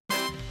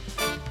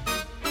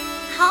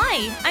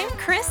Hi, I'm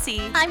Chrissy,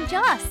 I'm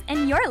Joss,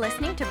 and you're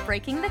listening to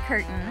Breaking the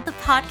Curtain. the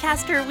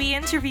podcast where we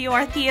interview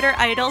our theater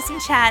idols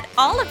and chat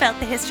all about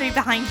the history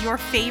behind your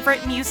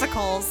favorite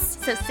musicals.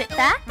 So sit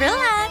back,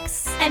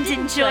 Relax, and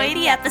enjoy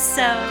the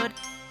episode.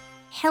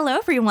 Hello,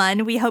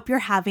 everyone. We hope you're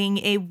having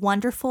a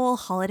wonderful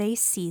holiday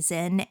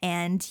season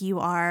and you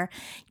are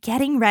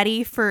getting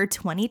ready for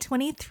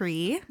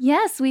 2023.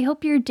 Yes, we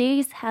hope your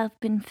days have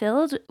been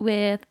filled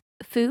with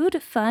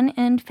food, fun,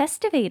 and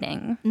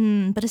festivating.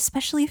 But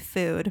especially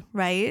food,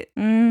 right?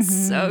 Mhm.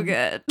 So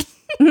good.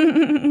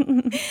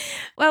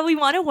 Well, we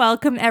want to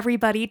welcome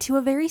everybody to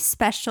a very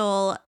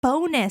special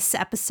bonus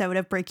episode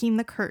of Breaking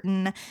the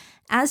Curtain.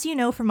 As you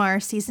know from our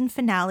season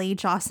finale,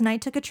 Joss and I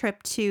took a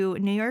trip to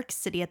New York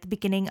City at the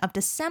beginning of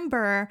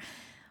December,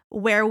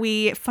 where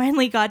we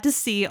finally got to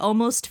see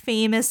Almost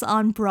Famous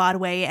on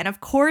Broadway. And of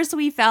course,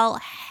 we fell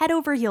head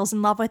over heels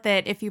in love with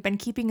it. If you've been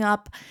keeping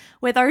up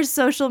with our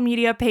social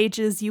media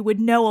pages, you would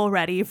know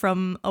already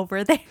from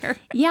over there.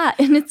 Yeah,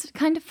 and it's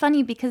kind of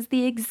funny because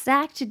the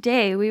exact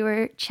day we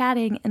were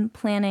chatting and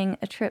planning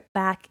a trip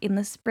back in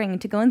the spring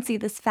to go and see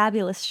this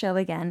fabulous show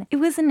again, it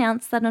was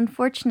announced that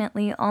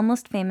unfortunately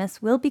Almost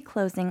Famous will be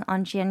closing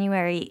on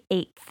January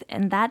 8th,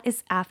 and that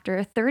is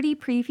after 30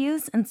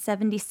 previews and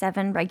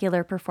 77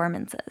 regular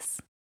performances.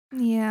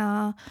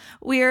 Yeah,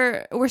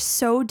 we're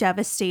so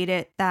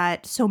devastated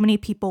that so many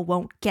people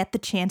won't get the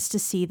chance to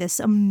see this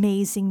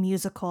amazing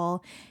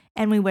musical,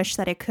 and we wish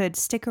that it could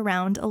stick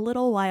around a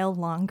little while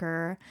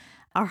longer.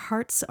 Our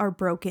hearts are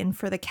broken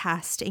for the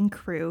cast and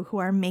crew who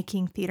are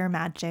making theater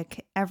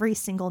magic every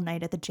single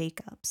night at the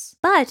Jacobs.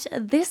 But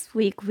this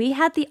week, we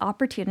had the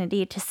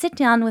opportunity to sit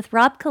down with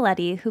Rob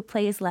Coletti, who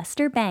plays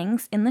Lester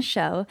Bangs in the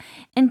show,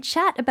 and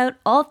chat about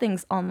all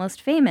things Almost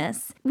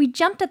Famous. We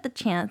jumped at the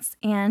chance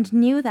and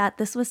knew that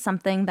this was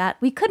something that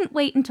we couldn't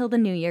wait until the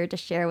new year to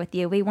share with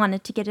you. We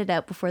wanted to get it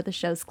out before the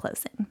show's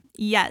closing.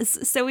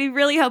 Yes, so we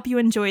really hope you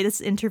enjoy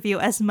this interview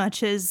as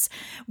much as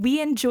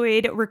we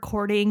enjoyed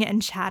recording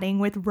and chatting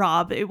with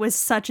Rob. It was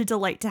such a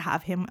delight to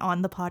have him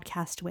on the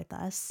podcast with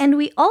us. And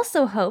we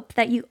also hope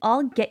that you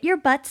all get your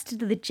butts to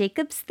the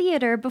Jacobs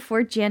Theater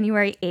before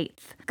January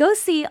 8th. Go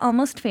see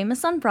Almost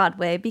Famous on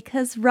Broadway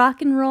because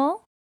rock and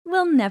roll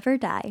will never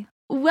die.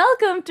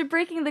 Welcome to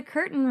Breaking the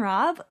Curtain,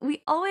 Rob.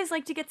 We always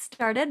like to get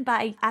started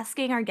by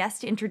asking our guests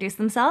to introduce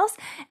themselves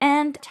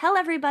and tell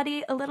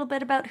everybody a little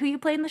bit about who you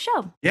play in the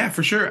show. Yeah,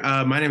 for sure.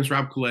 My name is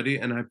Rob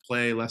Coletti, and I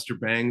play Lester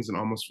Bangs in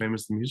Almost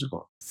Famous the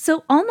Musical.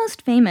 So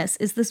Almost Famous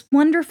is this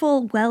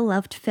wonderful,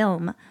 well-loved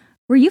film.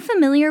 Were you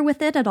familiar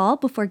with it at all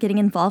before getting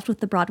involved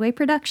with the Broadway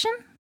production?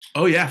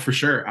 Oh yeah, for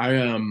sure.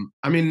 I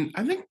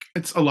think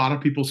it's a lot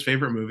of people's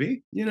favorite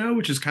movie,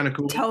 which is kind of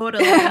cool.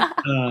 Totally.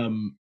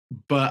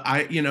 But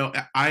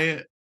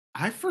I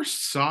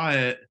first saw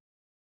it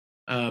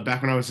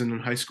back when I was in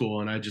high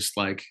school, and I just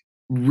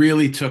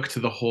really took to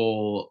the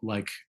whole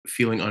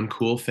feeling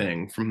uncool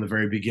thing from the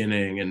very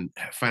beginning, and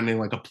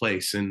finding a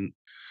place and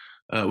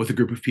with a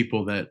group of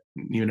people that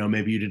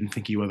maybe you didn't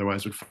think you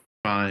otherwise would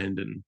find,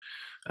 and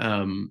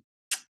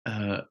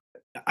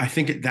I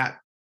think that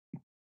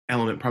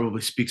element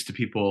probably speaks to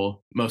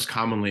people most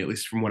commonly, at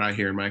least from what I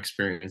hear in my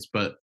experience.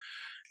 But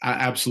I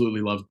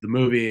absolutely loved the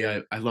movie.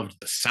 I loved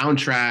the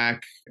soundtrack.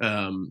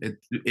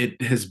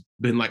 It has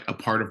been a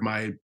part of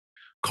my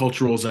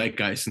cultural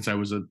zeitgeist since I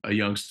was a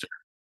youngster.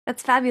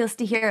 That's fabulous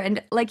to hear.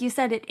 And like you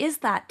said, it is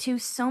that to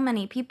so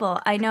many people.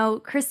 I know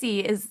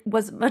Chrissy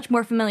was much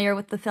more familiar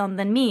with the film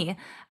than me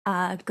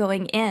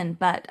going in,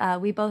 but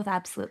we both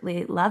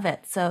absolutely love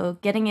it. So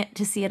getting it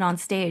to see it on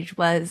stage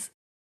was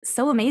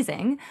so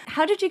amazing.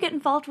 How did you get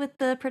involved with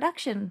the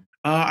production?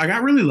 I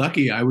got really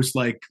lucky. I was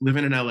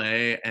living in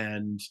LA,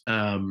 and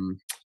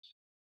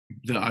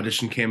the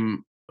audition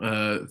came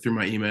through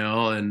my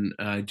email, and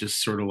I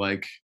just sort of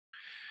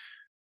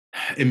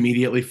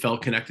immediately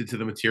felt connected to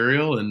the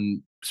material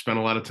and spent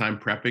a lot of time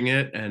prepping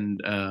it. And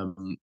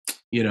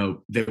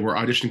they were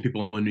auditioning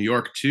people in New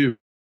York too,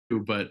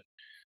 but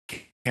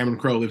Cameron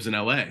Crowe lives in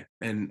LA,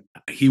 and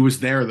he was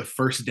there the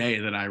first day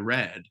that I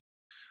read.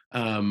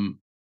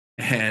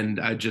 And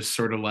I just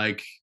sort of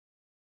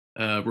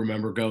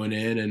remember going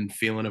in and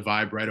feeling a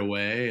vibe right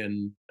away,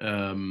 and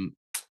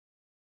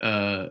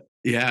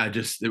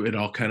it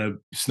all kind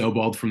of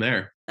snowballed from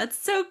there. That's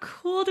so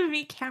cool to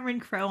meet Cameron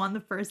Crowe on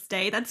the first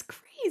day. That's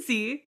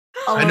crazy.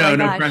 Oh I know, my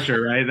no gosh.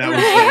 pressure, right? That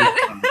was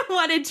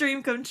What a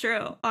dream come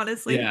true,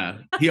 honestly. yeah.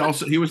 He was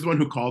the one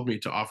who called me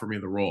to offer me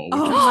the role,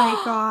 which Oh is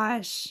my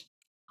gosh.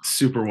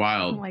 super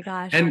wild. Oh my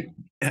gosh. And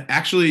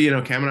actually,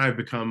 Cam and I have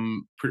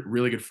become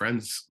really good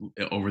friends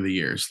over the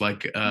years.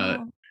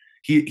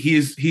 He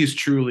is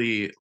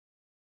truly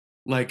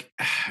some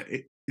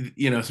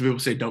people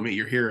say don't meet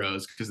your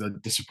heroes because they'll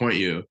disappoint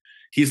you.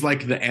 He's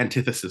the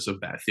antithesis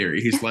of that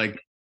theory. He's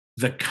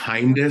the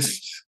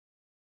kindest,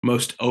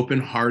 most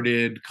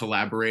open-hearted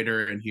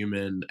collaborator and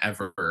human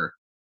ever.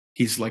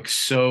 He's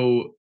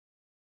so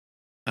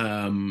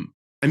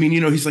he's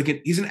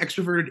he's an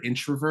extroverted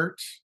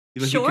introvert.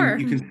 Sure.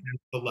 You can sense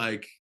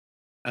the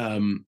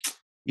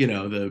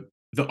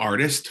the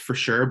artist for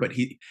sure, but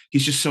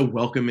he's just so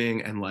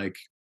welcoming and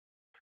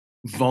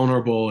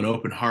vulnerable and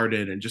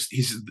open-hearted, and just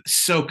he's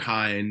so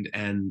kind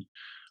and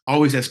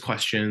always has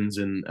questions,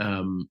 and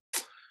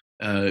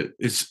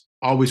is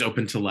always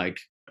open to like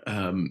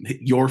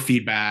your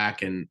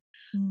feedback. And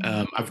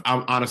Mm. I've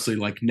honestly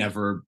like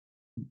never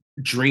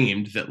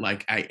dreamed that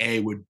like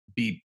I would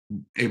be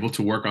able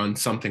to work on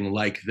something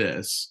like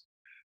this,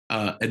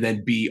 and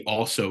then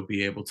also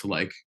be able to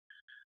like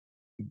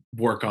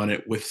work on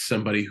it with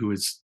somebody who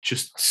is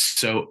just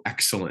so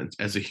excellent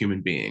as a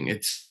human being.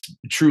 It's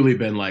truly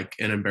been like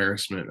an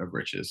embarrassment of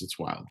riches. It's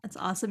wild. That's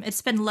awesome.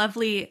 It's been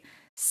lovely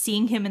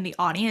seeing him in the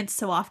audience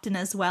so often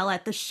as well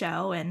at the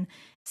show, and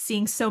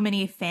seeing so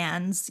many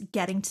fans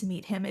getting to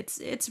meet him.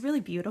 It's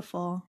really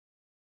beautiful.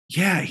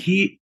 Yeah,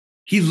 he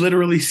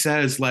literally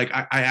says like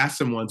I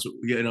asked him once,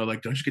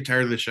 like, don't you get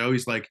tired of the show?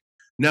 He's like,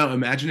 no,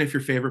 imagine if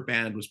your favorite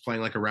band was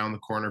playing like around the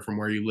corner from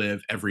where you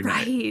live every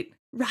night,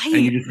 Right. and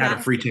Right. you just had a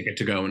Yeah. free ticket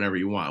to go whenever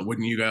you want.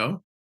 Wouldn't you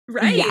go? Yeah.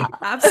 Right.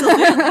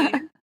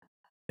 Absolutely.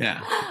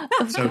 Yeah.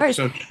 Of So course.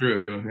 so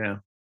true. Yeah.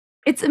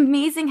 It's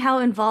amazing how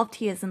involved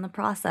he is in the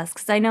process.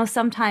 Because I know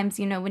sometimes,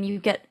 when you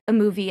get a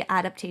movie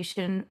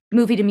adaptation,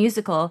 movie to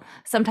musical,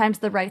 sometimes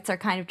the rights are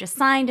kind of just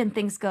signed and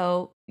things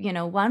go,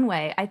 one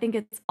way. I think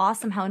it's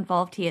awesome how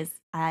involved he is.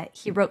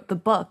 He wrote the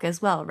book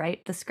as well,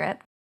 right? The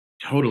script.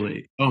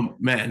 Totally. Oh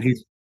man,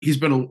 he's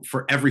been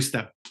for every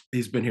step.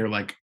 He's been here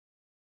like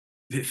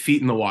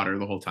feet in the water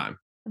the whole time.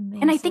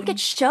 And I think it Amazing.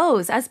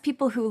 shows, as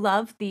people who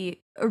love the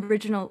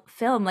original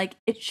film, like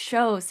it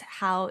shows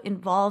how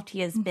involved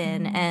he has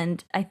been. Mhm.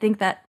 And I think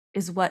that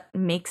is what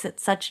makes it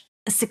such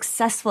a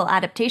successful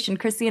adaptation.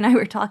 Chrissy and I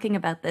were talking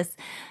about this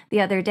the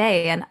other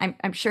day, and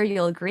I'm sure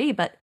you'll agree,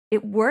 but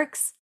it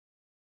works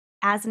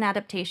as an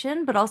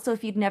adaptation. But also,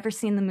 if you'd never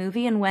seen the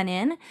movie and went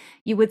in,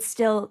 you would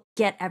still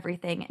get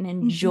everything and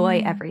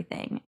enjoy Mhm.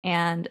 everything.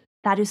 And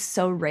that is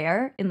so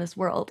rare in this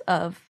world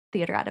of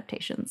theater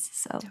adaptations.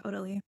 So,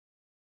 Totally.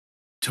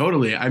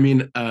 Totally. I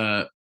mean,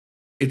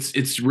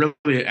 it's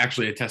really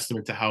actually a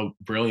testament to how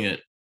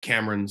brilliant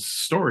Cameron's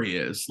story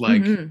is.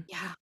 Like, mhm.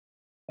 Yeah.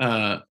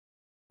 uh,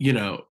 you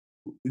know,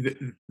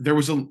 there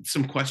was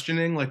some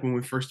questioning like when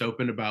we first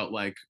opened about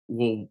like,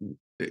 well,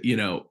 you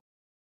know,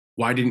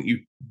 why didn't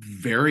you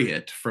vary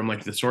it from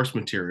like the source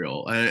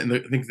material? And I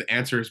think the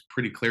answer is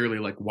pretty clearly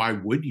like, why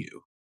would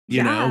you?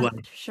 Yeah,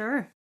 Like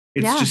sure.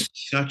 it's Yeah. just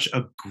such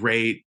a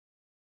great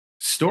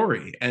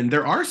story. And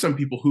there are some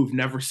people who've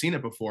never seen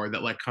it before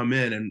that like come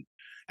in, and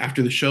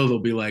after the show they'll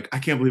be like, I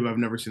can't believe I've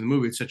never seen the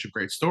movie. It's such a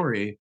great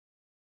story.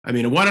 I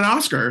mean, it won an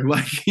Oscar.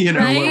 Like,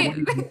 Right?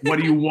 what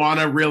do you want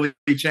to really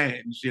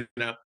change?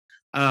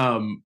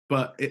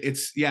 But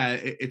it's yeah,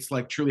 it's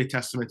like truly a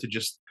testament to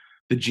just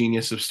the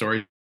genius of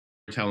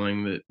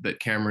storytelling that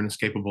Cameron is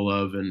capable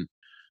of. And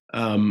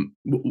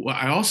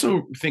I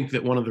also think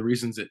that one of the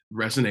reasons it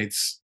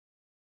resonates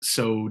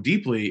so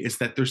deeply is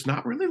that there's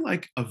not really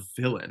like a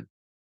villain.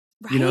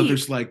 Right.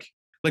 There's like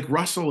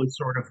Russell is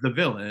sort of the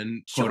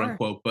villain, quote Sure.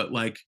 unquote, but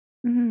like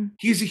Mhm.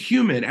 he's a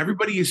human.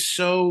 Everybody is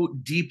so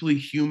deeply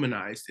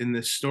humanized in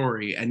this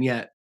story, and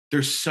yet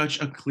there's such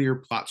a clear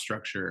plot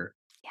structure,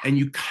 Yeah. and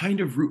you kind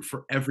of root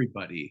for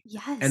everybody.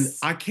 And Yes.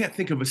 I can't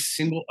think of a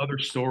single other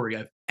story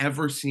I've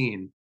ever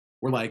seen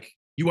where like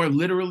you are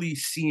literally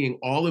seeing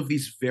all of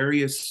these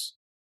various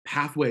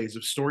pathways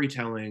of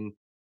storytelling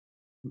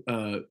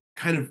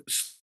kind of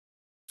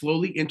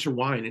slowly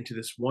intertwine into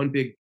this one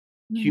big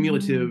Mhm.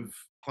 cumulative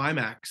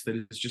climax that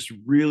is just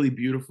really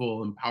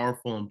beautiful and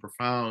powerful and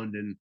profound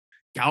and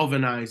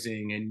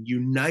galvanizing and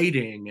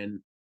uniting.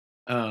 And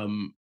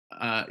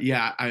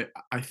yeah,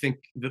 I think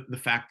the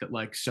fact that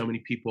like so many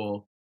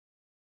people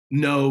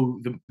know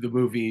the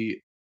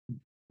movie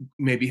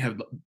maybe had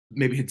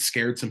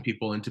scared some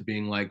people into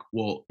being like,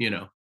 well,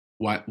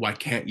 why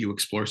can't you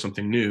explore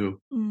something new?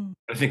 Mm.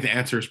 I think the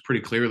answer is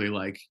pretty clearly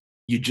like,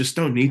 you just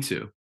don't need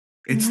to.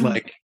 It's Yeah.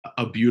 like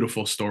a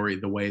beautiful story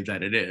the way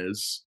that it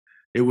is.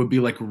 It would be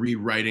like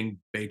rewriting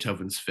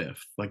Beethoven's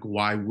Fifth. Like,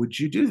 why would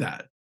you do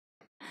that?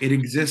 It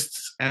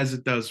exists as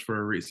it does for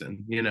a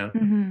reason.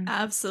 Mhm.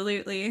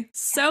 Absolutely.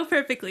 So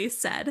perfectly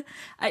said.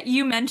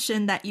 You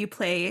mentioned that you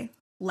play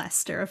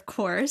Lester, of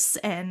course,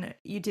 and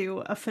you do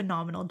a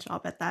phenomenal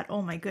job at that.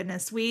 Oh my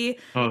goodness. We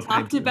Oh, talked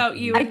thank you. about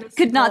you I in this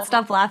could not role.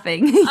 stop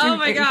laughing. Oh You're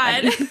my very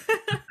God. funny.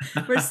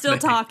 We're still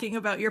Thank you. talking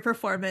about your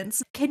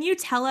performance. Can you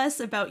tell us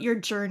about your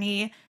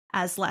journey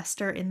as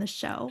Lester in the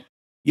show?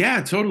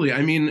 Yeah, totally.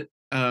 I mean,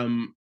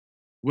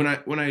 when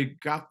I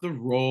got the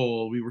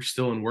role, we were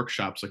still in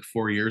workshops like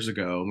 4 years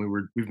ago,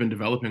 and we've been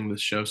developing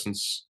this show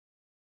since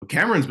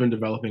Cameron's been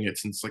developing it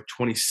since like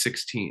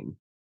 2016.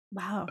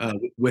 Wow.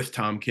 With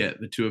Tom Kitt.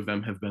 The two of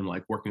them have been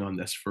like working on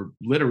this for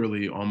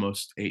literally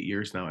almost 8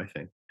 years now, I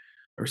think,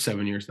 or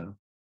 7 years now.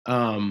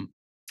 Um,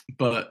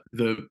 but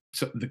the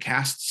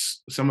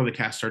casts, some of the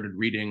cast started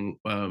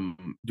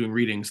doing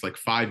readings like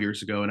 5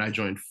 years ago, and I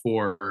joined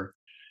four.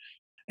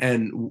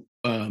 And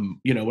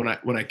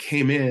when I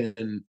came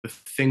in, the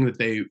thing that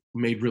they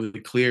made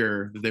really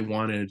clear that they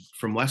wanted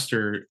from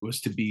Lester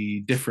was to be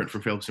different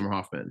from Philip Seymour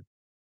Hoffman,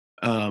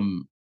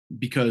 um,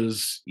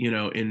 because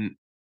in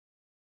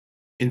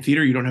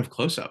theater you don't have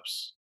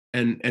close-ups.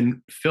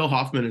 and Phil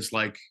Hoffman is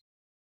like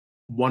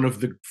one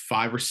of the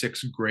 5 or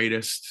 6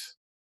 greatest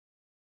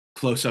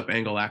close-up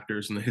angle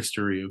actors in the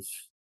history of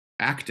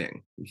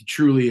acting. He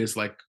truly is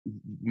like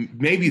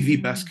maybe the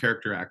best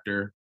character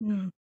actor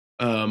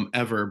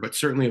ever, but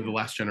certainly of the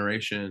last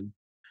generation.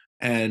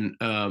 And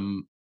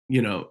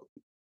you know,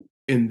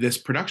 in this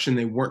production,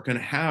 they weren't going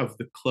to have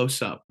the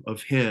close-up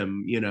of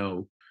him, you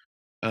know,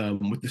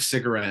 with the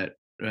cigarette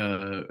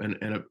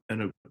and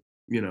a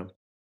you know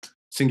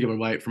singular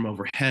light from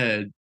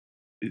overhead.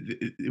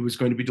 It was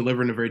going to be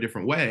delivered in a very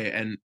different way.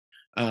 And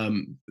I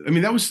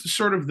mean, that was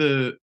sort of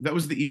that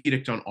was the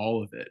edict on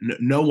all of it.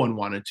 No one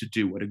wanted to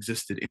do what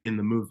existed in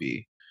the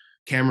movie.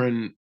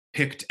 Cameron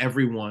picked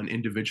everyone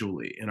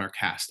individually in our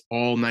cast.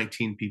 All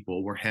 19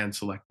 people were hand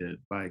selected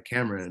by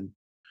Cameron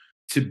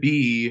to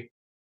be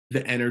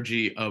the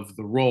energy of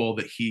the role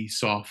that he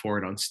saw for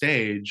it on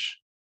stage.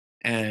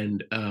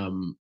 And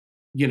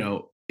you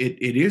know,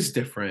 it is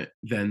different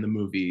than the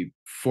movie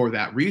for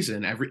that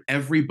reason.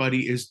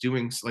 Everybody is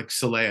doing, like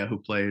Saleha, who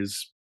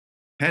plays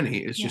Penny,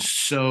 is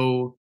just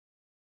so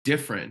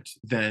different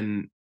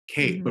than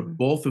Kate, but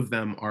both of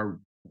them are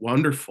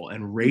wonderful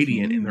and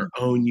radiant in their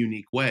own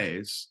unique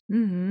ways.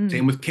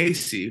 Same with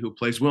Casey, who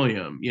plays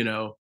William. You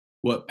know,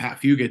 what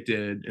Pat Fugit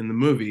did in the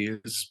movie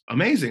is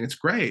amazing. It's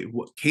great.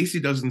 What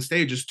Casey does on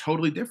stage is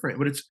totally different,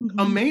 but it's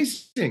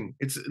amazing.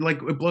 It's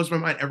like, it blows my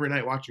mind every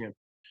night watching it.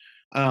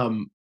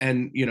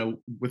 And you know,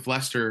 with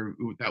Lester,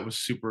 that was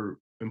super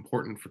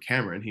important for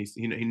Cameron.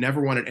 He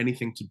never wanted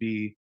anything to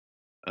be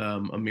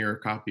a mirror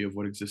copy of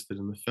what existed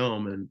in the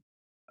film.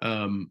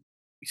 And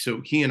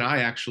so he and I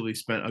actually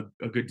spent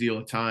a good deal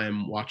of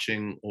time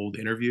watching old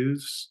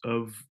interviews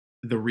of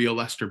the real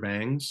Lester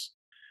Bangs.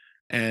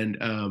 And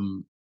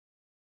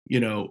you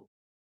know,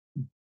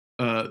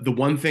 the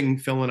one thing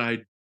Phil and I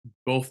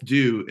both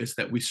do is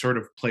that we sort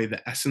of play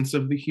the essence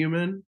of the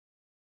human.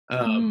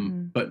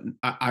 But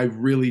I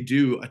really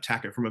do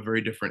attack it from a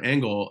very different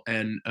angle.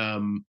 And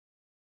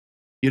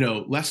you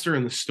know, Lester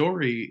in the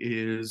story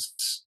is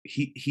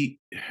he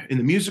in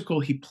the musical,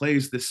 he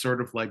plays this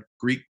sort of like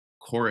Greek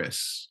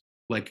chorus,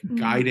 like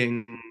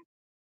guiding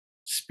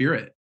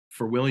spirit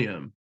for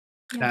William,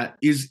 that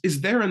is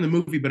there in the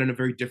movie, but in a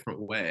very different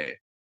way.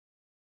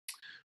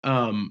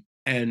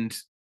 And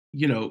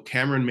you know,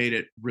 Cameron made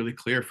it really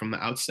clear from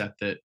the outset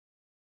that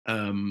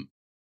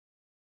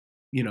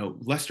you know,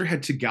 Lester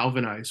had to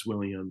galvanize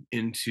William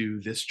into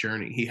this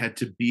journey. He had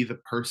to be the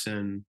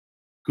person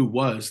who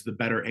was the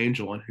better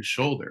angel on his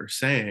shoulder,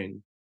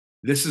 saying,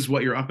 this is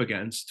what you're up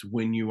against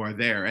when you are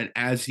there. And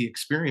as he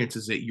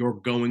experiences it, you're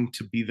going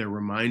to be there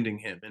reminding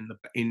him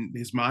in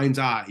his mind's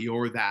eye,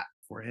 you're that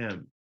for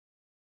him.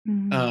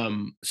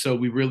 So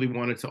we really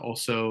wanted to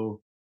also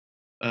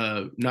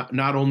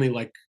not only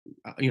like,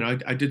 you know,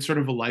 I did sort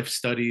of a life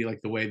study,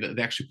 like the way that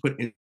they actually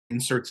put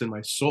inserts in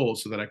my soul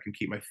so that I can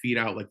keep my feet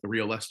out like the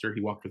real Lester.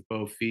 He walked with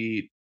bow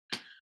feet.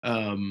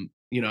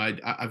 You know,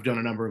 I've done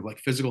a number of like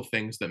physical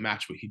things that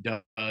match what he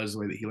does, the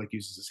way that he like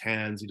uses his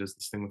hands. He does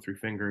this thing with 3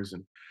 fingers,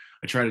 and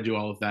I try to do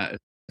all of that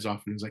as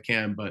often as I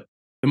can. But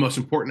the most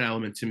important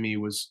element to me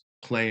was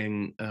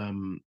playing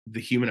the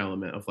human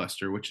element of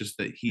Lester, which is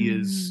that he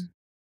is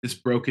this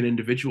broken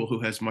individual who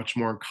has much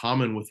more in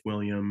common with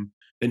William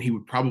than he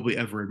would probably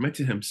ever admit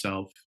to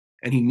himself.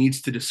 And he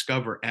needs to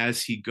discover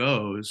as he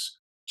goes,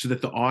 so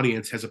that the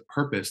audience has a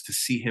purpose to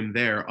see him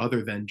there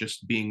other than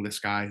just being this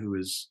guy who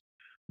is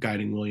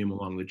guiding William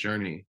along the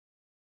journey.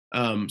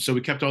 So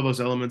we kept all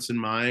those elements in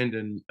mind,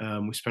 and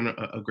we spent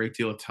a great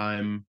deal of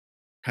time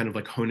kind of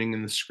like honing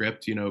in the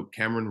script. You know,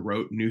 Cameron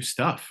wrote new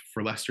stuff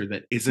for Lester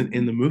that isn't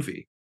in the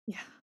movie.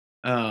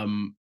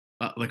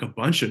 Like a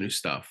bunch of new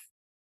stuff.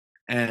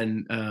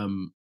 And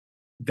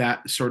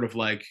that sort of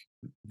like,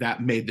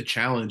 that made the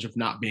challenge of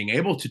not being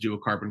able to do a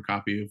carbon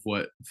copy of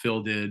what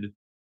Phil did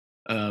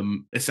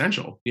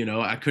essential. You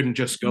know, I couldn't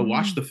just go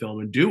watch the film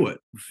and do what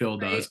Phil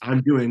does.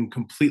 I'm doing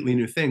completely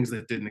new things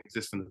that didn't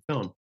exist in the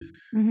film.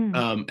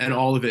 And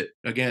all of it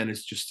again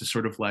is just to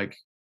sort of like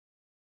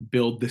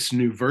build this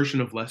new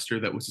version of Lester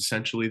that was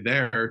essentially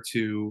there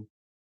to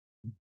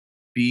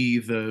be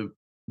the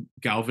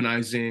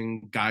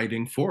galvanizing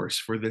guiding force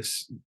for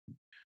this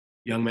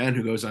young man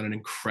who goes on an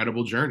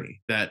incredible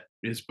journey that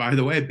is, by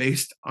the way,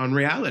 based on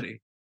reality.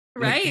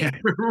 Right.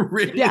 Like,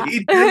 really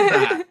did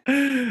that.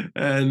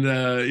 And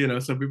you know,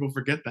 some people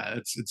forget that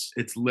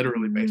it's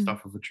literally based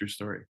off of a true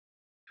story.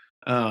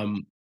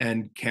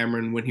 And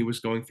Cameron, when he was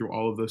going through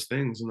all of those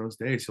things in those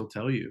days, he'll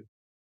tell you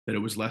that it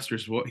was Lester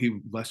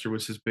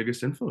was his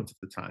biggest influence at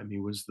the time. He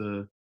was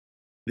the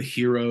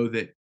hero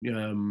that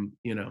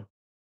you know,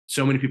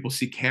 so many people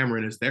see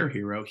Cameron as their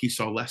hero. He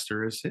saw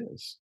Lester as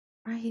his.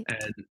 Right.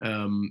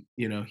 And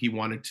you know, he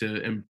wanted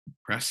to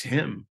impress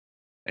him.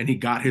 And he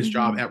got his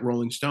job at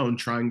Rolling Stone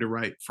trying to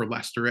write for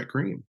Lester at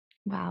Cream.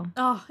 Wow.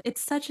 Oh,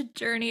 it's such a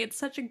journey. It's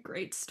such a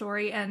great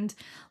story. And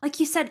like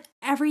you said,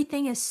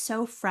 everything is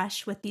so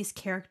fresh with these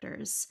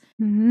characters.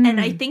 And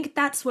I think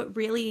that's what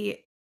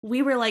really,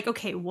 we were like,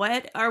 okay,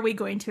 what are we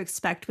going to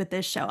expect with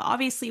this show?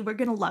 Obviously, we're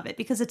going to love it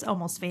because it's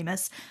Almost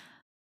Famous.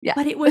 Yeah.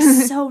 But it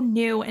was so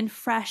new and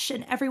fresh,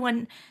 and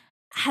everyone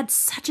had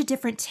such a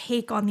different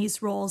take on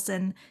these roles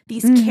and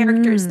these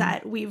characters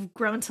that we've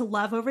grown to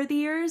love over the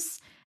years.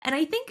 And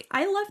I think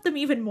I love them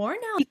even more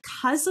now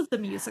because of the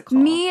musical.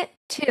 Me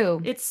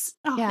too. It's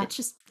Yeah. it's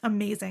just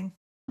amazing.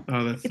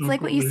 Oh, that's It's so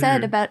like cool what you to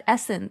said hear. about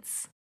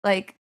Essence.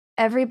 Like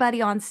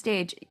everybody on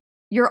stage,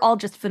 you're all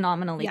just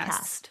phenomenally Yes.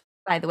 cast,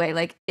 by the way.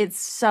 Like it's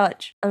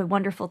such a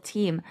wonderful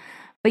team.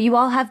 But you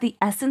all have the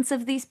essence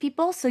of these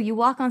people. So you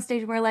walk on stage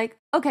and we're like,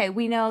 okay,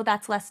 we know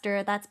that's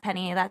Lester, that's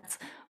Penny,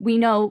 we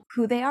know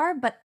who they are,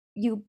 but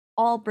you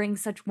all bring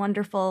such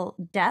wonderful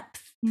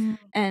depth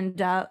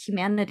and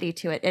humanity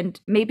to it.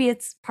 And maybe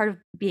it's part of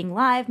being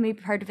live,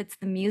 maybe part of it's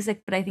the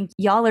music, but I think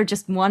y'all are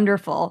just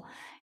wonderful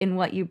in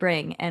what you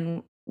bring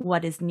and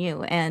what is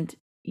new. And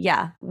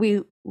yeah,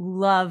 we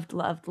loved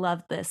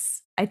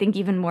this. I think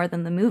even more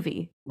than the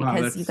movie Wow,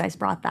 because you guys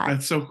brought that.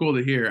 That's so cool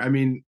to hear. I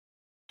mean,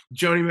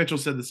 Joni Mitchell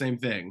said the same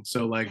thing.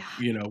 So like,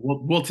 you know,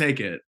 we'll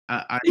take it.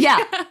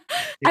 Yeah.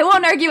 I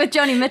won't argue with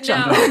Joni Mitchell.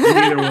 No.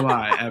 Neither will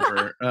I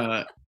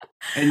ever.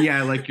 And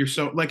yeah, like you're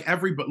so like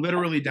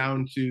literally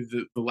down to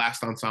the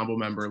last ensemble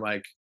member,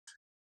 like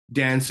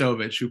Dan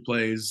Sovich, who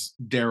plays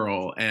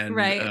Daryl and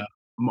Right.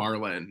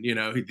 Marlon, you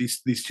know,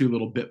 these two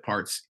little bit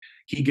parts.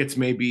 He gets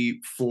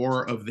maybe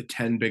 4 of the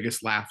 10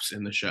 biggest laughs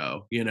in the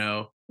show, you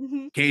know.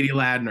 Katie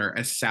Ladner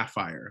as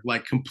Sapphire,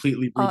 like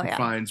completely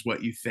redefines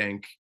what you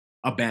think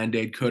a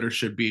Band-Aid could or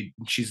should be.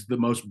 She's the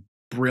most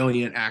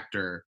brilliant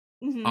actor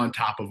on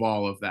top of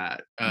all of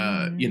that.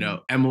 You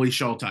know, Emily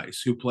Schulteis,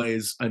 who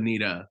plays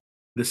Anita,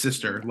 the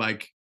sister,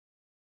 like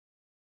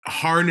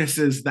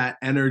harnesses that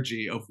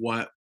energy of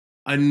what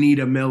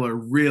Anita Miller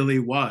really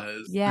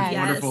was. As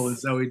wonderful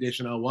as Zooey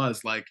Deschanel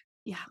was, like,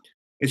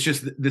 it's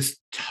just this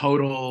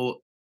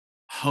total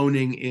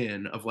honing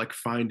in of like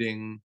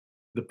finding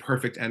the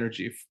perfect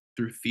energy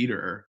through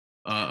theater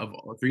of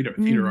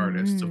theater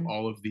artists of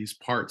all of these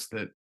parts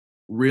that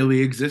really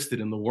existed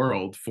in the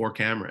world for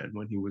Cameron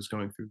when he was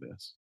going through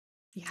this.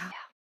 Yeah.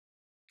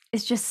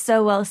 It's just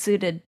so well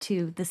suited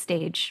to the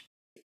stage.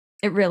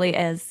 It really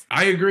is.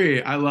 I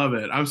agree. I love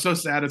it. I'm so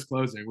sad it's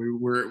closing.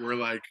 We're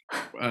like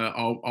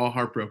all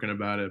heartbroken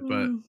about it,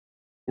 but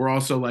we're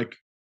also like,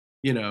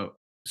 you know,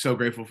 so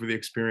grateful for the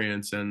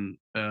experience, and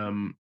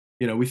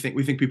you know, we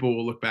think people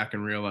will look back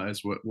and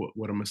realize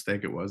what a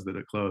mistake it was that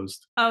it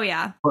closed. Oh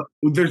yeah. But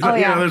there's you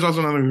know, there's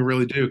also nothing we can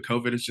really do.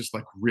 COVID has just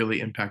like really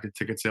impacted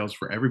ticket sales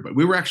for everybody.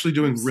 We were actually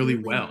doing really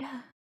well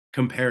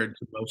compared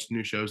to most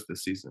new shows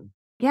this season.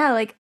 Yeah,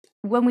 like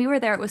when we were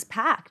there, it was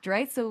packed,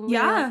 right? So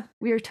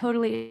we were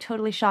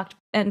totally shocked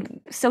and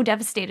so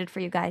devastated for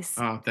you guys.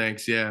 Oh,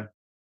 thanks. Yeah,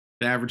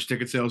 the average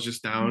ticket sales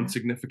just down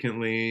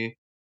significantly.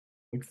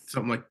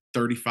 Something like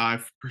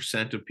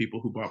 35% of people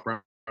who bought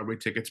Broadway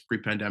tickets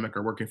pre-pandemic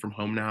are working from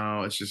home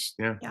now. It's just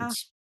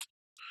it's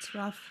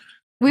rough.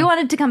 We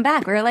wanted to come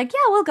back. We were like, yeah,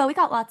 we'll go. We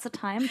got lots of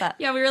time, but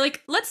we were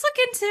like, let's look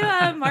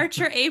into March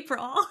or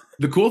April.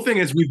 The cool thing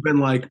is we've been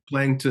like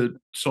playing to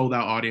sold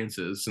out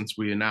audiences since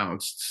we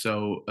announced.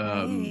 So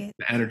the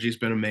energy's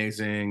been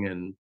amazing,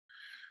 and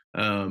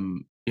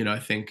you know, I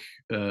think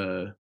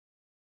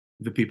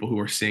the people who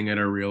are seeing it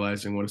are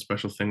realizing what a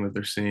special thing that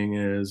they're seeing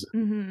is.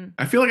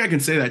 I feel like I can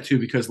say that too,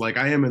 because like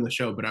I am in the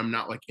show, but I'm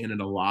not like in it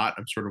a lot.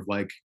 I'm sort of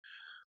like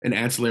an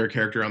ancillary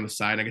character on the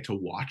side. I get to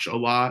watch a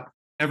lot.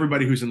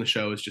 Everybody who's in the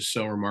show is just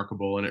so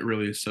remarkable, and it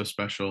really is so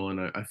special. And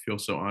I feel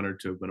so honored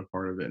to have been a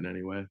part of it in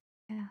any way.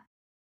 Yeah.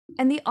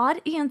 And the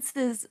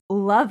audiences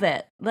love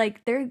it.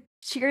 Like they're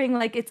cheering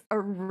like it's a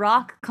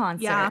rock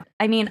concert. Yeah.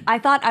 I mean, I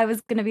thought I was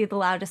going to be the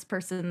loudest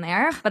person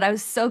there, but I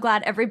was so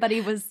glad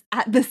everybody was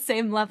at the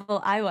same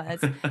level I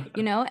was,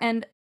 you know?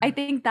 And I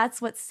think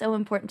that's what's so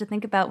important to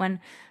think about when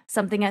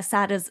something as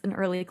sad as an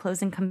early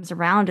closing comes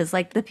around is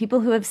like the people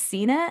who have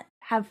seen it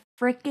have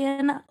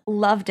freaking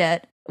loved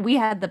it. We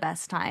had the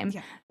best time.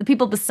 Yeah. The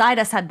people beside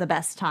us had the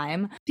best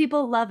time.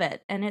 People love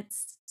it. And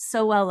it's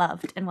so well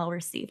loved and well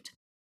received.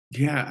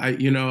 Yeah,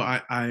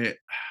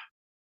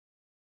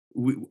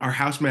 our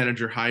house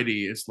manager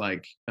Heidi is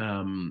like,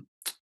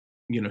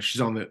 you know,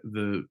 she's on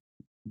the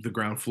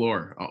ground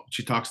floor.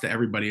 She talks to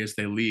everybody as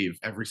they leave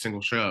every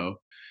single show,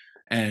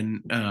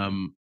 and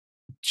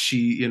she,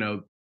 you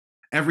know,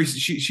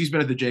 she's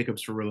been at the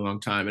Jacobs for a really long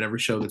time, and every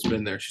show that's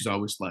been there, she's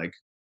always like,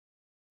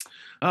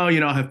 oh,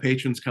 you know, I'll have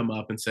patrons come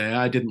up and say,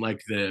 I didn't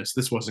like this.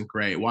 This wasn't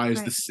great. Why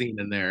is this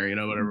scene in there? You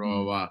know, whatever, blah,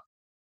 blah, blah.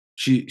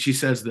 She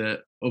says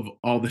that of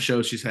all the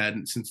shows she's had,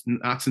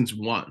 not since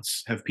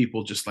once have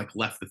people just like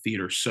left the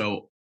theater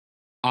so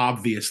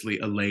obviously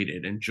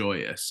elated and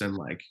joyous, and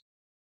like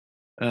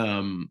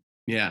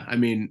yeah, I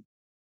mean,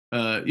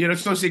 you know,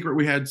 it's no secret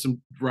we had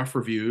some rough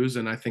reviews,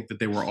 and I think that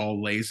they were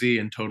all lazy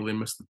and totally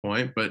missed the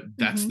point, but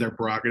that's their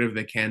prerogative.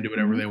 They can do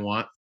whatever they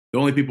want. The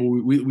only people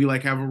we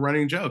like have a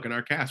running joke in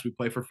our cast: we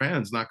play for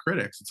fans, not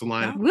critics. It's a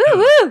line. Woo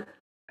woo.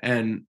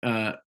 And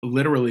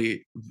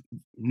literally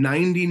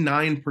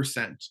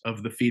 99%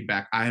 of the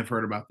feedback I have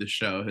heard about this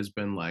show has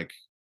been like,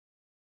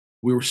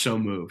 we were so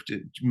moved.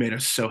 It made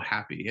us so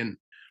happy. And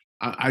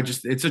I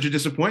just, it's such a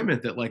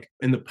disappointment that like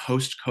in the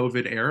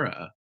post-COVID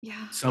era,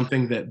 Yeah.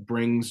 something that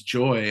brings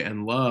joy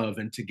and love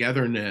and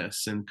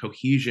togetherness and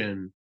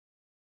cohesion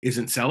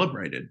isn't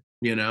celebrated,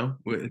 you know?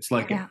 It's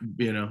like, Yeah.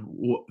 you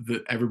know,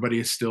 everybody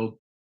is still,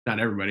 not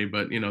everybody,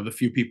 but, you know, the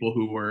few people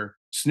who were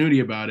snooty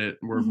about it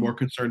were Mhm. more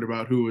concerned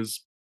about who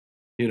was,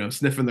 you know,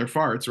 sniffing their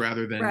farts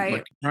rather than Right.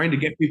 like trying to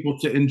get people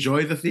to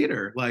enjoy the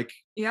theater. Like,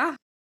 Yeah.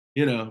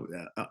 you know,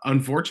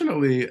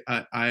 unfortunately,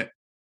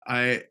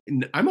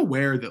 I'm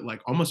aware that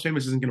like Almost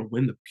Famous isn't going to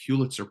win the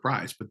Pulitzer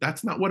Prize, but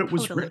that's not what it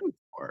was Totally. written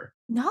for.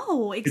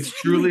 No, It's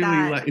exactly truly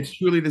that. like it's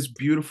truly this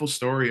beautiful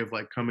story of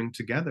like coming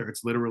together.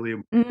 It's literally a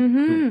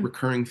Mm-hmm.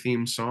 recurring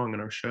theme song in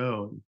our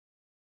show.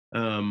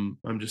 I'm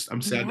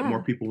sad that more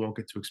Yeah. people won't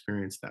get to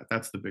experience that.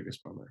 That's the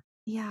biggest bummer.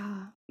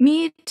 Yeah.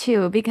 Me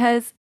too,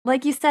 because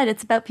like you said,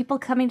 it's about people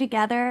coming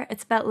together.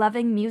 It's about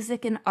loving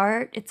music and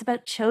art. It's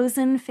about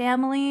chosen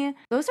family.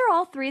 Those are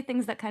all three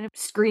things that kind of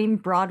scream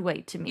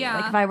Broadway to me. Yeah.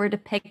 Like if I were to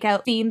pick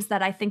out themes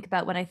that I think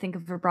about when I think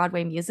of a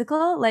Broadway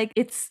musical, like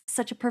it's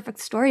such a perfect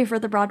story for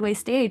the Broadway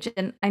stage.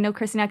 And I know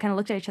Chris and I kind of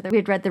looked at each other. We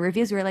had read the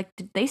reviews. We were like,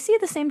 did they see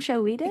the same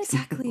show we did?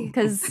 Exactly.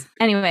 Because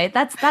anyway,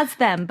 that's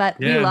them, but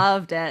we Yeah.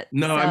 loved it.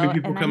 No, I mean So,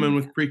 people and come in I'm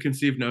with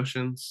preconceived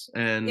notions,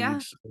 and Yeah.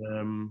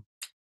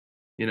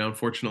 you know,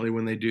 unfortunately,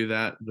 when they do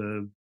that,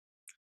 the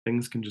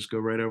things can just go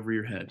right over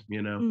your head,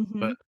 you know.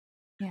 But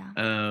Mhm.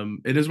 yeah.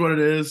 it is what it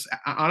is.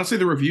 Honestly,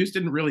 the reviews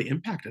didn't really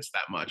impact us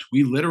that much.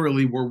 We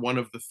literally were one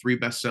of the 3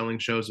 best-selling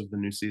shows of the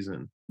new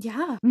season,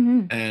 Yeah.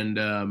 Mhm.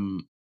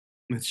 and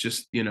it's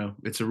just, you know,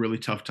 it's a really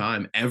tough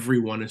time.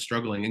 Everyone is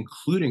struggling,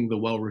 including the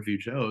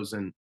well-reviewed shows,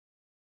 and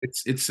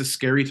it's a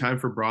scary time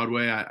for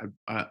Broadway.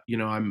 You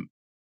know, I'm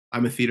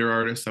a theater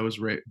artist.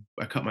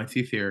 I cut my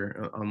teeth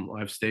here on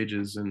live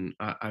stages, and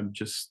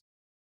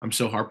I'm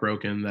so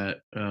heartbroken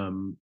that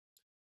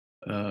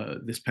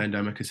this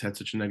pandemic has had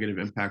such a negative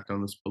impact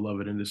on this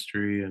beloved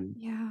industry. And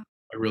Yeah.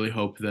 I really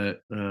hope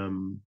that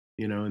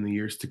you know, in the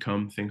years to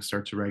come, things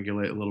start to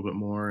regulate a little bit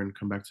more and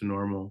come back to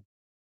normal.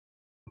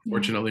 Yeah.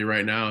 Fortunately,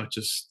 right now,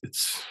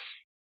 it's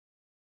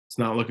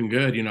not looking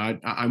good. You know,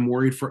 I'm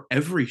worried for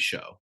every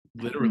show,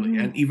 literally,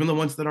 Mhm. and even the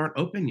ones that aren't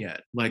open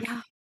yet. Like,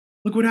 Yeah.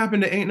 look what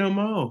happened to Ain't No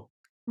Mo.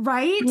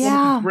 Right? One of the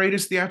Yeah.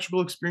 greatest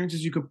theatrical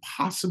experiences you could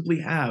possibly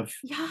have,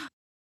 Yeah.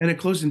 and it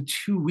closed in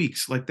 2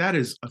 weeks. Like, that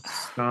is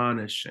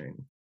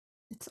astonishing.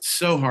 It's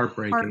So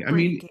heartbreaking. I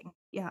mean, heartbreaking.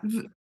 Yeah.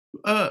 th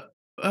uh,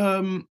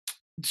 um,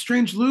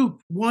 Strange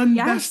Loop won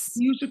Best Yes.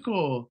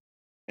 Musical,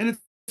 and it's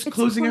It's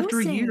closing after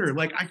a year. closing.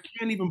 Like, I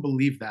can't even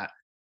believe that.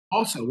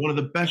 Also, one of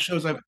the best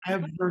shows I've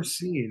ever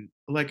seen.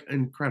 Like,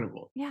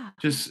 incredible. Yeah.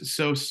 Just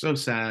so, so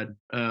sad.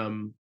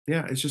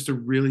 Yeah, it's just a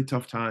really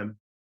tough time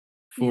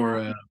for,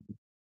 Yeah.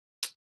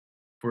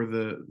 for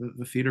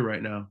the theater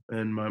right now,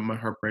 and my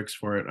heart breaks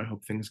for it. I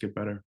hope things get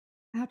better.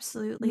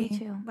 Absolutely. Me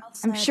too. Well I'm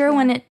said. sure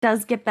when Yeah. it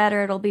does get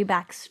better, it'll be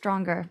back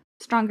stronger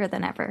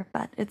than ever.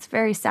 But it's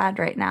very sad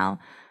right now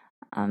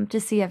to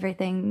see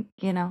everything,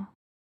 you know,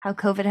 how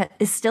COVID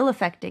is still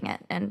affecting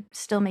it and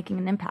still making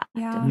an impact.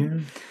 Yeah.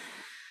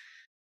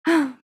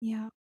 Yeah.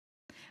 Yeah.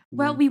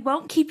 Well, Mm. we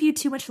won't keep you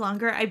too much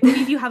longer. I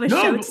believe you have a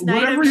show No, tonight,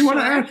 whatever I'm you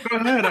wanna sure. ask, go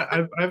ahead.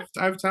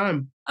 I have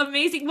time.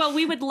 Amazing. Well,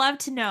 we would love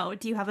to know,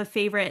 do you have a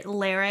favorite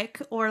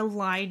lyric or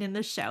line in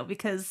the show?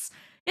 Because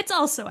it's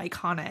also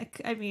iconic.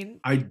 I mean,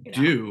 I you know.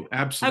 do, Okay.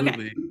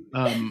 absolutely.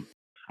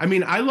 I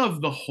mean, I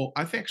love the whole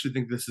actually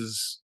think this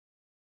is,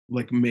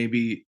 like,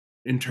 maybe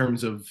in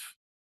terms of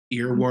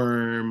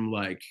earworm,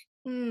 like,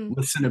 Mm.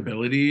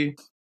 listenability,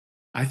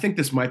 I think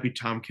this might be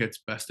Tom Kitt's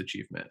best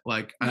achievement.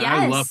 Like,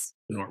 I love Yes.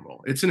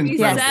 Normal. It's an We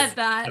incredible said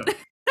that. show,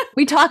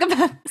 We talk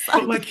about this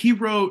but, like, he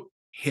wrote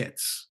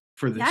hits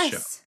for this show.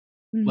 Yes.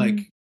 Like,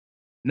 Mhm.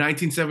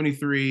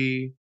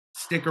 1973,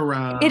 Stick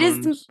It is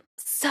Around,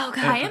 so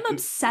good. I am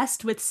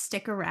obsessed with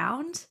Stick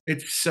Around.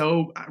 it's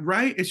so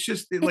right? It's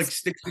just it, like, It's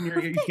sticks in your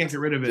ear, you can't perfect. get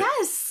rid of it.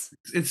 Yes.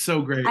 It's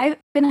so great. I've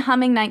been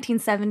humming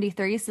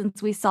 1973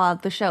 since we saw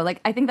the show. Like,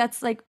 I think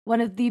that's like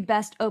one of the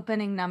best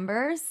opening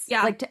numbers,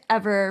 Yeah. like to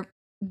ever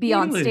be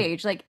on Totally.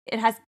 stage. Like, it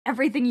has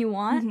everything you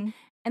want. Mhm.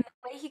 And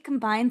the way he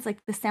combines like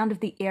the sound of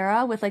the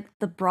era with like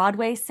the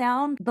Broadway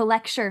sound, the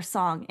lecture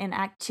song in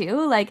Act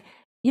Two, like,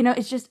 you know,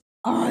 it's just,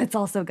 oh, it's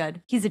all so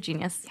good. He's a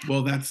genius.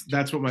 Well, that's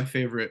what my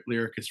favorite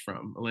lyric is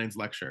from, Elaine's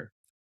lecture.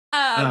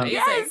 Amazing.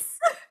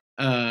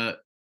 Yes.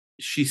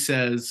 She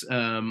says,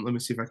 let me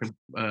see if I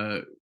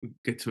can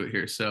get to it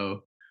here.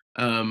 So,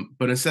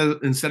 but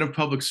instead of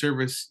public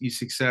service, you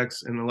seek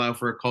sex and allow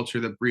for a culture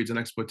that breeds an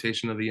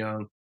exploitation of the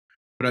young.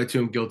 But I too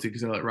am guilty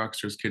because I let rock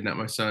stars kidnap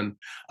my son.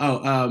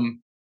 Oh,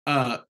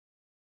 uh,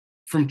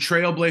 from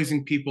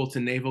trailblazing people to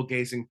navel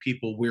gazing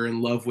people, we're in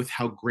love with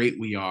how great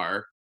we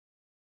are.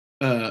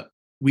 Uh,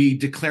 we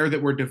declare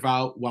that we're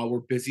devout while we're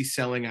busy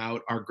selling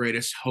out our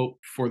greatest hope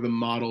for the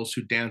models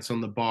who dance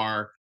on the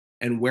bar.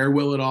 And where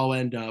will it all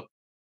end up?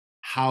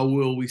 How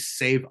will we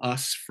save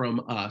us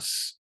from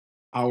us?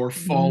 Our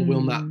fall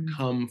will not Mm.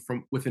 come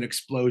from with an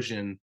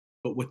explosion,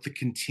 but with the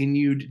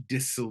continued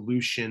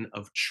dissolution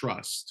of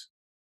trust.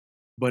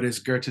 but as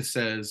Goethe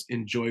says,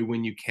 enjoy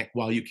when you can,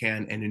 while you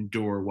can, and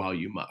endure while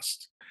you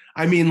must.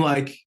 I mean,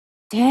 like,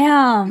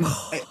 Damn.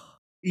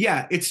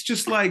 yeah, it's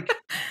just like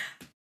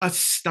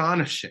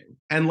astonishing.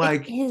 And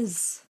like, it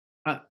is.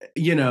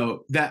 you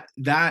know,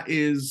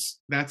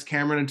 that's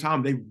Cameron and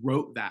Tom. They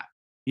wrote that.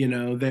 You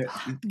know, that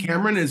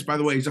Cameron is, by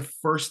the way, he's a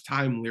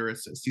first-time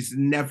lyricist. He's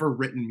never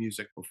written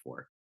music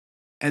before.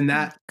 And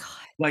that,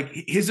 like,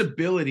 his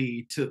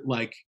ability to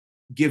like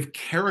give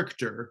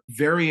character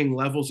varying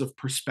levels of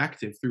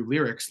perspective through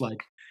lyrics,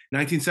 like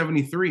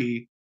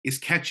 1973 is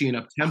catchy and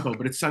up-tempo,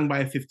 but it's sung by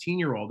a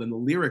 15-year-old, and the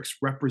lyrics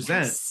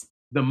represent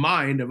the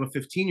mind of a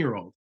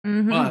 15-year-old.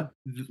 But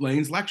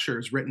Lane's Lecture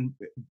is written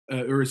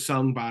or is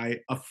sung by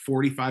a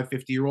 45,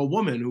 50-year-old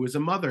woman who is a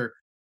mother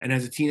and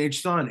has a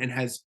teenage son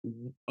and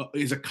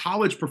is a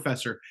college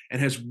professor and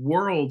has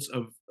worlds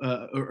of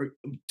or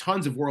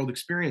tons of world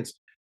experience.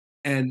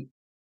 And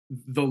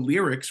the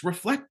lyrics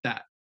reflect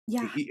that.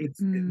 Yeah. It's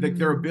like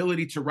their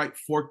ability to write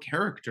for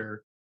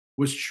character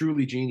was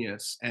truly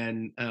genius.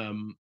 And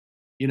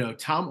you know,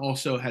 Tom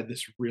also had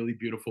this really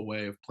beautiful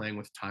way of playing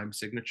with time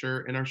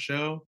signature in our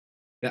show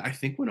that I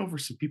think went over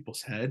some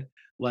people's head.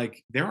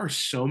 Like, there are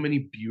so many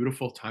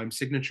beautiful time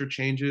signature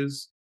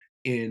changes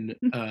in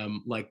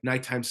like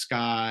Nighttime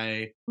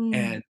Sky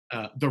and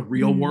The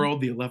Real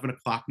World, the 11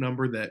 o'clock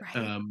number that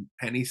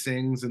Penny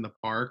sings in the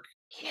park.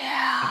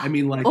 Yeah. I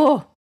mean, like,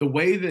 the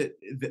way that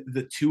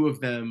the two of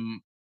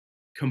them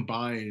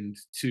combined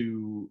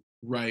to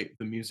write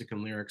the music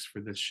and lyrics for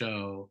this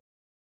show,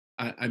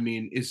 I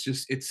mean, it's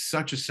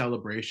such a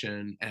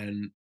celebration.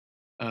 And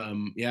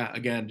yeah,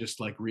 again, just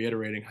like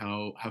reiterating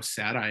how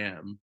sad I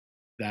am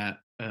that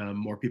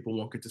more people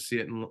won't get to see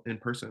it in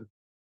person.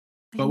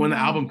 But when the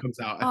album comes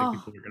out, I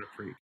think people are gonna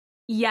freak.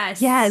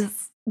 Yes.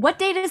 What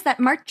date is that?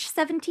 March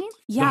 17th?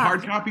 Yeah. The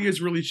hard copy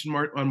is released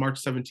on March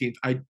 17th.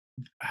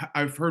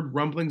 I've heard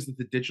rumblings that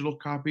the digital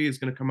copy is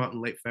gonna come out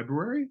in late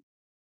February.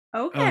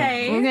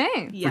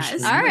 Okay.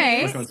 Yes. All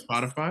right. Like on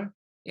Spotify.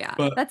 Yeah.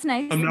 But that's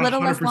nice. I'm not a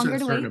little 100% less longer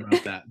to certain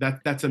wait. about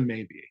that. That's a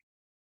maybe.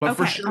 But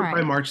for sure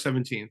by March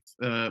 17th.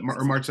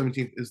 Or March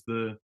 17th is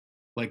the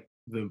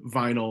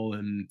vinyl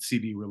and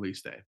CD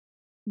release day.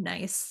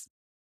 Nice.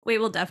 We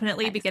will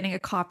definitely be getting a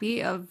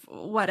copy of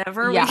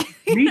whatever. Yeah.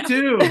 Me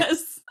too.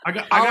 Yes. I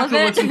got to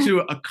listen to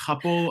a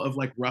couple of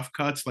like rough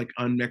cuts, like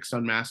unmixed,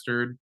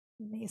 unmastered.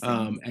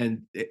 Amazing.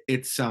 And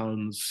it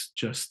sounds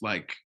just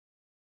like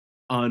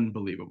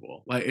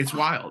unbelievable. Like, it's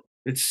wild.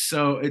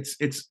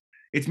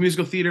 It's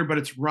musical theater, but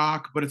it's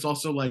rock, but it's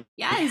also like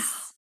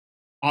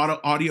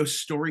audio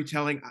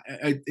storytelling.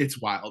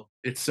 It's wild.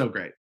 It's so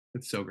great.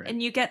 It's so great.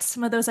 And you get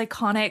some of those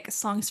iconic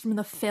songs from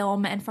the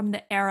film and from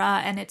the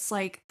era, and it's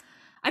like,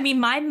 I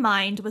mean, my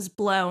mind was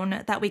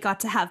blown that we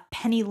got to have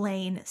Penny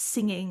Lane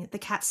singing the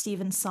Cat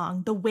Stevens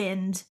song, The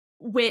Wind,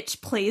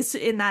 which plays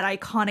in that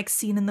iconic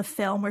scene in the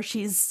film where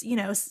she's, you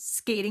know,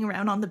 skating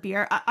around on the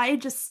beer. I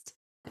just...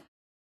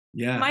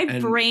 Yeah. My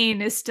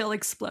brain is still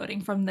exploding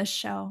from this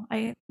show.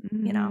 You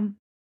know.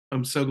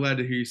 I'm so glad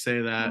to hear you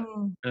say that.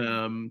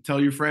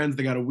 Tell your friends,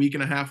 they got a week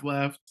and a half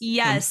left.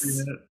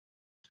 Yes.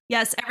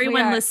 Yes,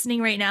 everyone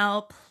listening right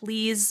now,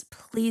 please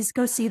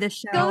go see the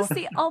show. Go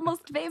see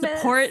Almost Famous.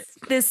 Support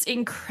this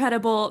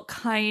incredible,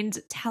 kind,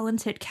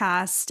 talented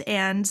cast,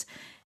 and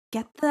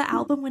get the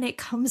album when it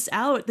comes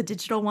out, the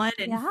digital one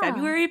in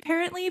February,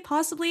 apparently,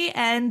 possibly,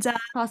 and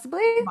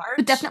possibly March,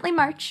 but definitely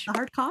March. The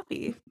hard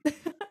copy.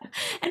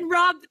 And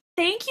Rob,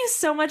 thank you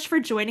so much for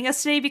joining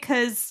us today,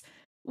 because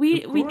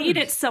we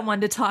needed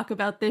someone to talk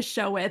about this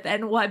show with,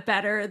 and what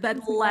better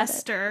than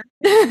Lester.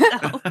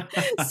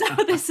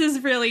 So this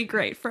is really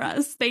great for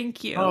us.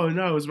 Thank you. Oh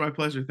no, it was my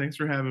pleasure. Thanks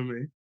for having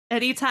me.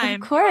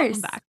 Anytime. Of course.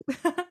 Back.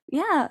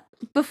 Yeah.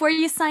 Before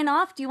you sign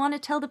off, do you want to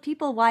tell the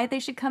people why they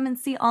should come and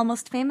see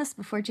Almost Famous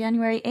before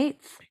January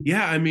 8th?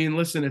 Yeah, I mean,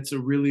 listen, it's a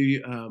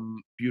really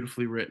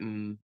beautifully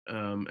written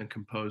and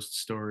composed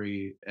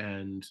story.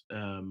 And,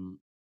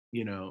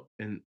 you know,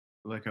 and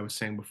like I was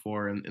saying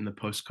before, in the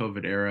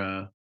post-COVID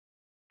era,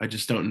 I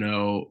just don't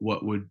know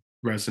what would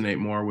resonate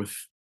more with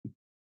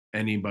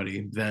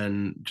anybody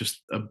than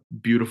just a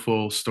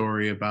beautiful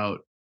story about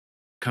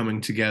coming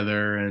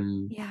together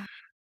and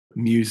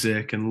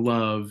music and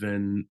love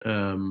and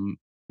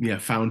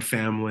found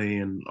family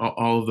and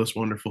all of those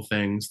wonderful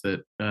things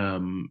that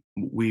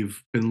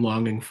we've been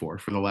longing for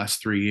the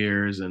last 3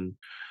 years and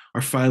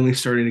are finally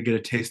starting to get a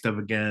taste of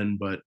again.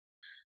 But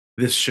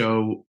this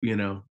show, you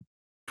know,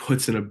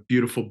 puts in a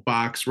beautiful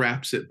box,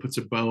 wraps it, puts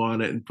a bow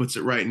on it, and puts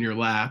it right in your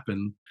lap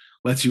and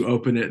lets you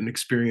open it and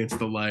experience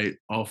the light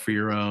all for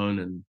your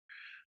own.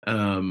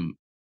 And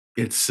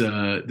it's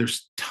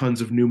there's tons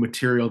of new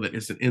material that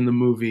isn't in the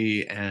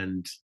movie,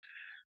 and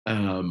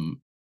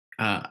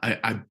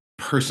I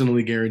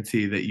personally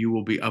guarantee that you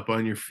will be up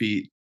on your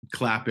feet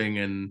clapping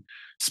and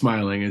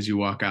smiling as you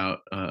walk out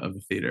of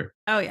the theater.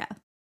 Oh yeah.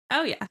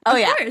 Of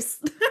course.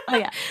 Oh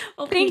yeah.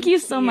 Well, thank you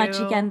so much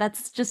again.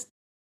 That's just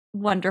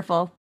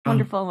wonderful.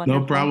 Wonderful.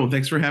 No problem.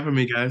 Thanks for having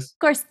me, guys. Of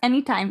course,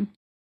 anytime.